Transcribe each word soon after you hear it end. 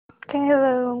Okay,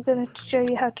 hello, I'm going to show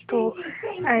you how to draw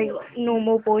a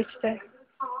normal boy today.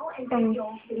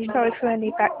 Sorry for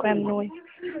any background noise.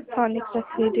 Can't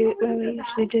exactly do it when we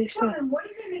usually do, so.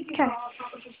 Okay.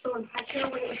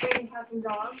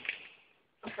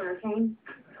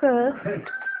 First,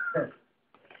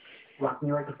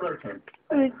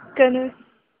 we're gonna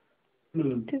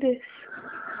do this.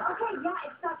 Okay, yeah,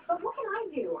 it sucks, but what can I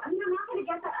do? I mean, I'm not going to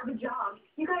get that other job.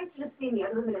 You guys should have seen the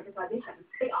other women at this audition.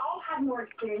 They all had more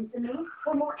experience than me,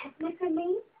 were more ethnic than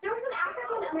me. There was an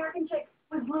African-American chick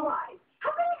with blue eyes. How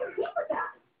can I compete with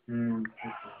that?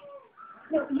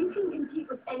 No, you can compete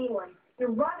with anyone.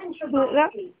 You're Robin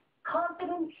Scherbatsky.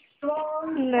 Confident,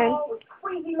 strong, tall, with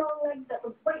crazy long legs that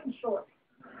look great and short.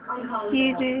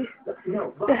 You do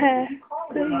the hair,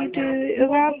 so you do it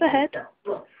around the head.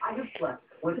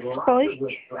 Spike.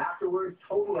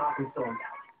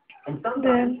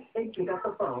 Then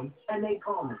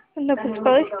another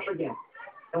spike.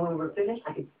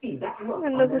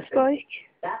 Another spike.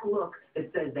 That look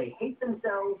that says they hate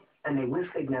themselves and they wish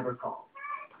they'd never called.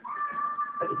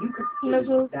 But if you could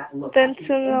another, then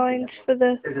some lines for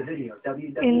the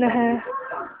in the hair.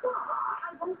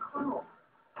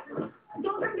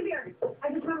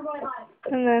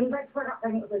 And then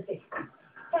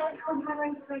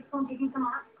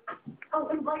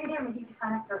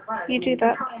you do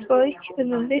that spike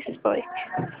and then this spike.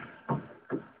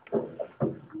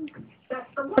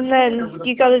 And then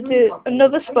you gotta do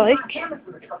another spike.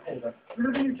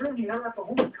 And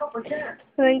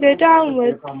then go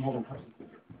downwards.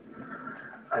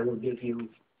 I will give you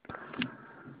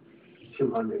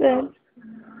 $200. Then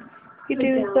you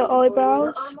do the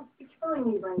eyebrows.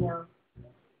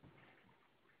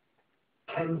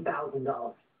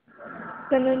 $10,000.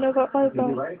 Then another eyebrow. You'll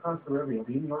be right across the river. You'll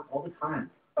be in New York all the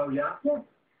time. Oh, yeah? Yeah.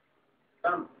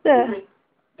 There. You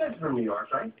guys are from New York,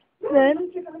 right?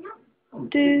 Then do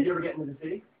Did you ever get into the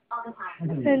city? All the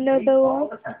time. another All one.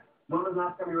 the time. When was the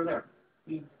last time you were there?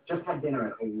 We just had dinner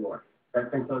at New York. That's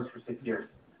been closed for 6 years.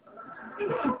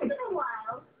 It's been a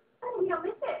while. Oh, you don't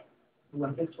miss it. Well,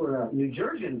 I guess we're New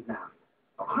Jerseyans now.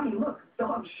 Oh, honey, look,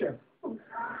 dog shit.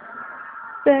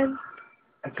 Then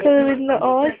colour in the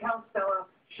eye.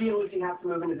 Sheila, you have to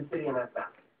move into the city and that's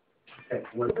that. Okay.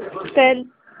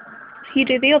 Then you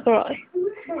do the other eye.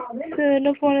 So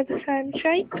another one of the same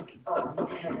shape.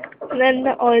 And then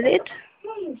the eyelid.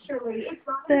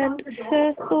 Then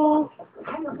circle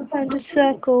and a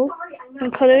circle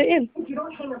and colour it in.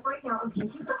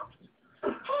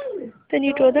 Then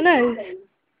you draw the nose.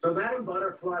 So Madam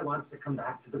Butterfly wants to come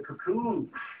back to the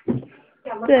cocoon.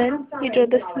 Then you draw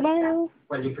the smile.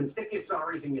 Well, you can stick your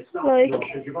sorries in your Like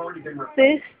because you've already been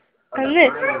this and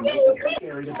this.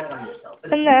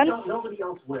 And then nobody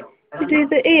else will. you do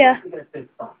the ear.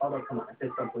 Although, come on, a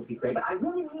fist bump would be great. But I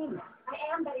really mean that. I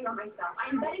am betting on myself. I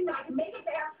am betting that I can make it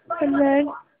there. And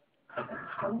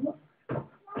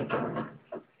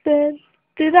then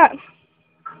do that.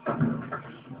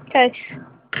 Okay.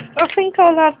 I think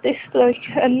I'll have this like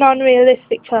a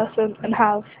non-realistic person and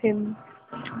have him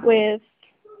with.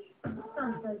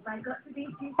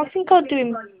 I think I'll do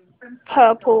him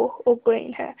purple or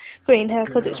green hair. Green hair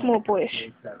because it's more boyish.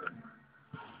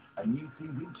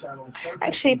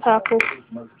 Actually, purple.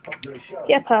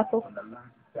 Yeah, purple.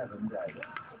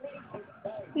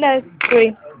 No,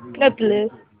 green. No, blue.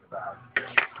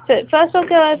 So first I'll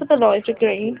go over the lighter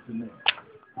green.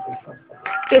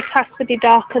 Just has to be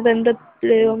darker than the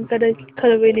blue I'm going to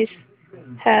colour in his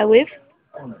hair with.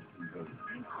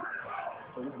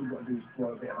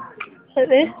 Like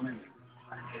this.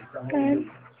 And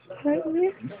like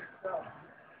this.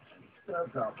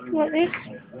 Like this.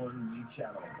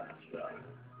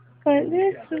 Like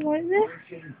this and like this.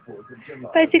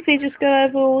 Basically just go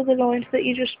over all the lines that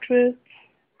you just drew.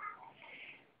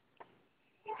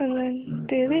 And then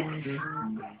do this.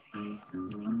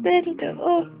 Then go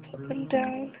up and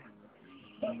down.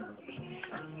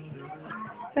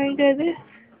 Then go this.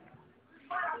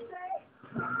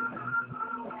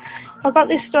 I got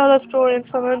this style of drawing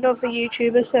from another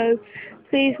YouTuber, so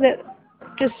please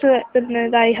just to let them know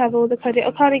they have all the credit.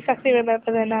 I can't exactly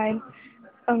remember their name.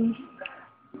 I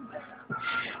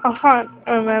can't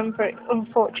remember it,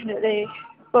 unfortunately.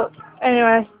 But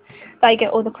anyway, they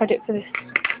get all the credit for this.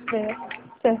 Yeah.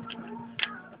 So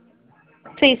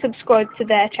please subscribe to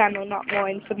their channel, not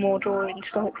mine, for more drawings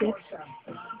like this.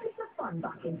 And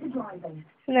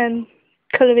then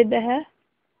colour in the hair.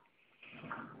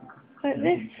 Like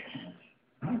this.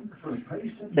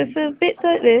 So for bits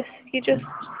like this, you just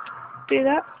do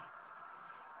that.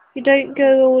 You don't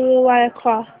go all the way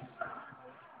across.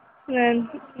 And then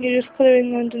you just colour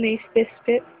in underneath this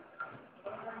bit.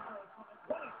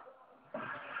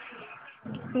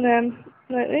 and then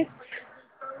like this,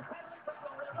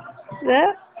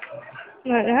 there,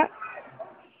 like that.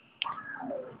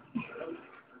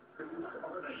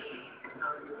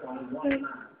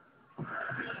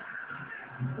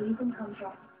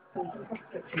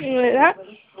 Like that.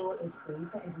 Okay.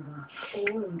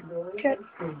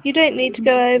 You don't need to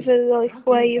go over like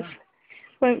where you've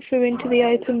went through into the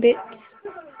open bits.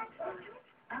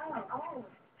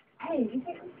 Hey, you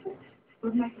think this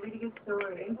would make a really good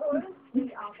story? Well,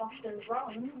 our Boston's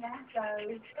wrong, yeah, so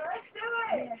let's do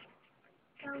it! Yeah.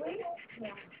 Shall we?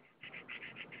 Yeah.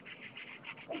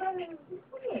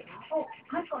 Oh,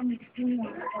 I've got an extreme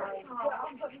one.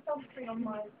 I've got something on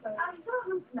my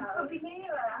phone. No, it'll be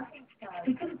nearer, I think so.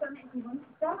 We could have done it if we wanted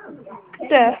to.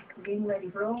 There. Being ready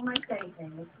for almost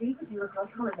anything. Let's see if you across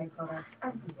holiday products.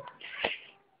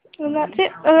 And that's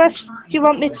it. Unless you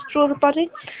want me to draw the body.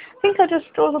 I think I'll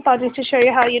just draw the body to show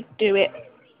you how you do it.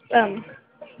 And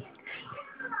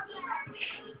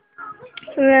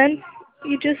then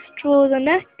you just draw the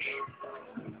neck.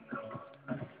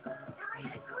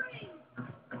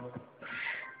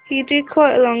 You do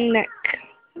quite a long neck,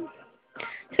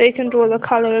 so you can draw the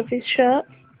colour of his shirt.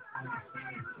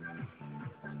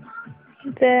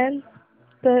 Then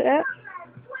like that.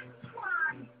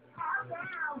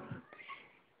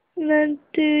 And then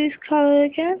do his colour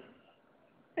again.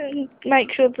 And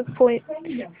make sure the point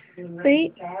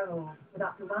meet.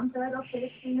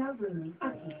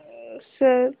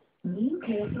 So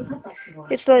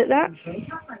it's like that.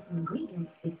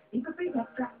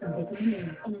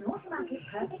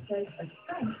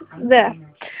 There.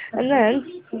 And then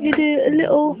you do a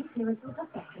little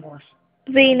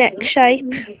V-neck shape.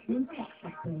 Then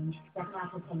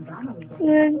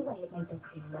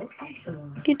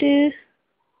you do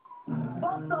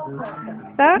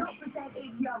that.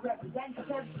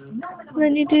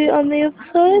 Then you do it on the other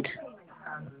side.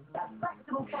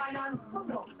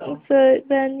 So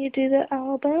then you do the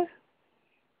elbow.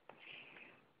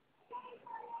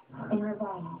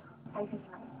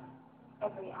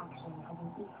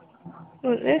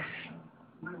 Like this.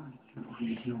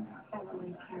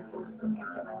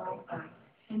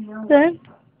 Then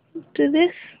do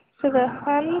this for the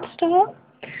hand start.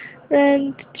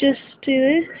 Then just do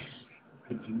this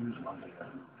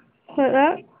like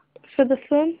that for the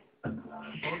thumb.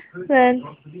 Then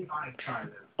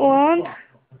one.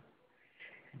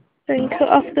 Then cut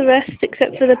off the rest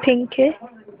except for the pinky.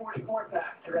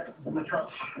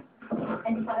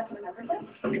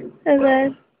 And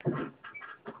then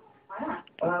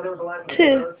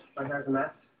two. I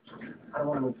don't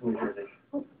want to move to New Jersey.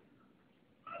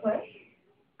 What?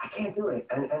 I can't do it,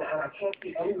 and I can't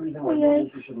see any reason why you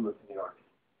shouldn't move to New York.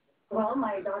 Well,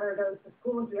 my daughter goes to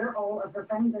school here. All of her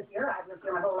friends are here. I've lived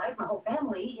here my whole life. My whole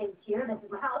family is here. This is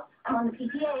my house. I'm on the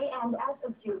PTA, and as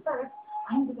of June 1st,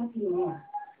 I'm the deputy mayor.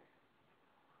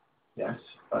 Yes,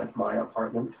 but my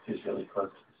apartment is really close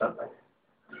to something.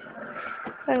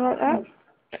 I like that.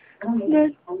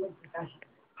 Good.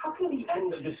 How can we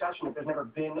end a discussion if there's never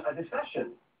been a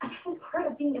discussion? I haven't heard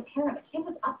of being a parent. A kid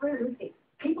was up for Lucy.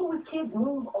 People with kids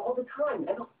move all the time.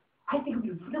 And I think it would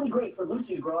be really great for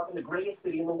Lucy to grow up in the greatest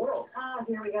city in the world. Ah,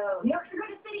 here we go. New York's the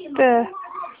greatest city in the world.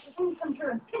 Things come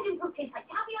true. Pigeon poop tastes like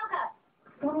tapioca.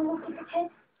 You want to look at the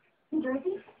kids? New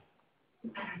Jersey?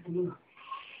 It's better than New York.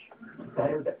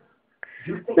 Better than...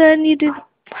 Then you do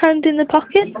hand in the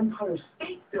pocket. The Empire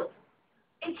State Building.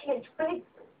 18-inch big.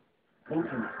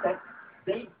 Lincoln State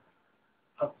Big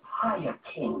Papaya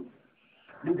King.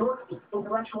 New York is the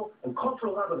intellectual and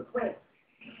cultural hub of the planet.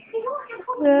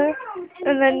 There.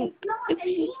 And then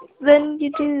you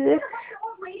do this. The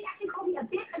old lady actually called me a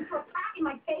bitch and threw a pack in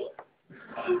my face.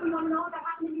 And you want to know what that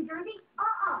happened in New Jersey?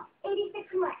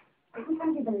 86 and less.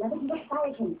 Sometimes you've been living with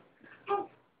fire kings. Hey,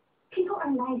 people are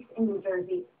nice in New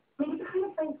Jersey. I mean, it's the kind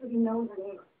of place where you know your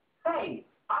neighbors. Hey,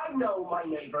 I know my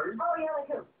neighbors. Oh, yeah, like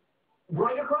who?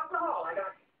 Right across the hall, I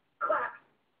got Clap.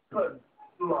 Good.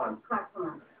 Come on. Clap, come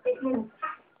on. It's in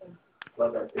Paxton.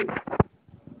 Love that too.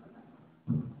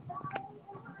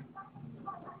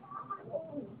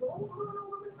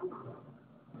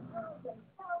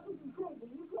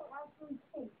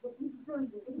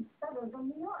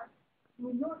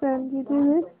 Then you do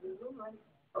this.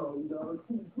 Oh no,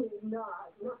 he did not.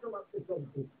 Knuckle up the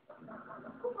safety.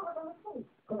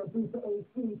 Gonna beat the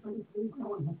AC, please. No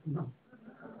one has to know.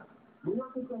 New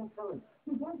York is gonna tell him.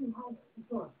 New Jersey has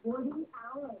for 40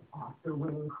 hours after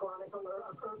winning chronicler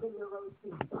of urban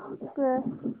neurosis. There.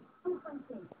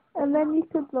 And then you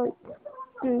could like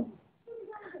do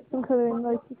some colouring,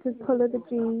 like you could colour the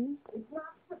jeans.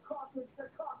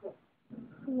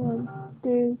 And then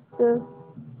do the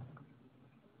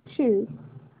shoes.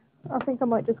 I think I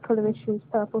might just colour his shoes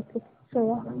purple to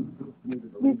show you.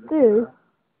 You do?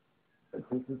 But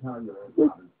this is how your You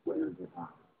body squares it out.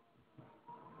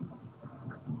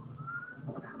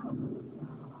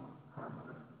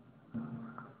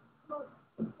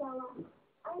 Stella,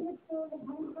 I understand that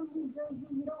coming from New Jersey,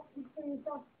 you don't consider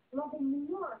yourself loving New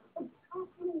York. But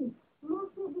trust me,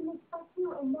 most of them expect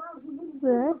you, and now you wouldn't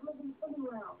there. living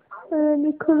anywhere else. And then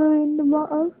you colour in the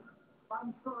bottom.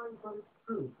 I'm sorry, but it's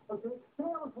true. Okay? Today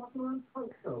I was walking around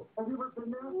Place Show. Have you ever been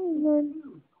there? And then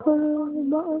colour in the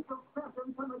bottom.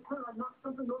 Every time I turn, I knock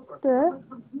something over. There. Like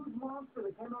some huge monster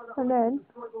that came out of And then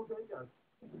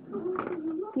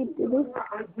you do this.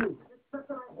 I do. Except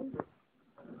that I hate it.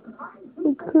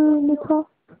 You colour in the top.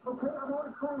 Okay, I'm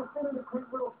always trying to fit in a quick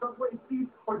little subway seat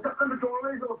or duck under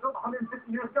doorways that were built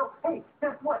 150 years ago. Hey,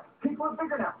 guess what? People are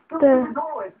bigger now. Don't There. under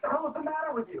doorways. The hell is the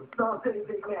matter with you? So city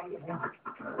big man.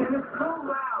 And it's so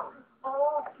loud.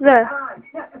 All the There. time.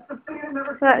 Yeah, it's the thing that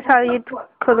never That's how you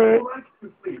colour it.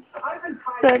 I've been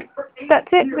So tired for 8 that's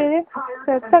it years. really. Tired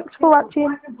So and thanks for black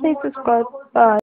watching. and Please blue subscribe. and Bye.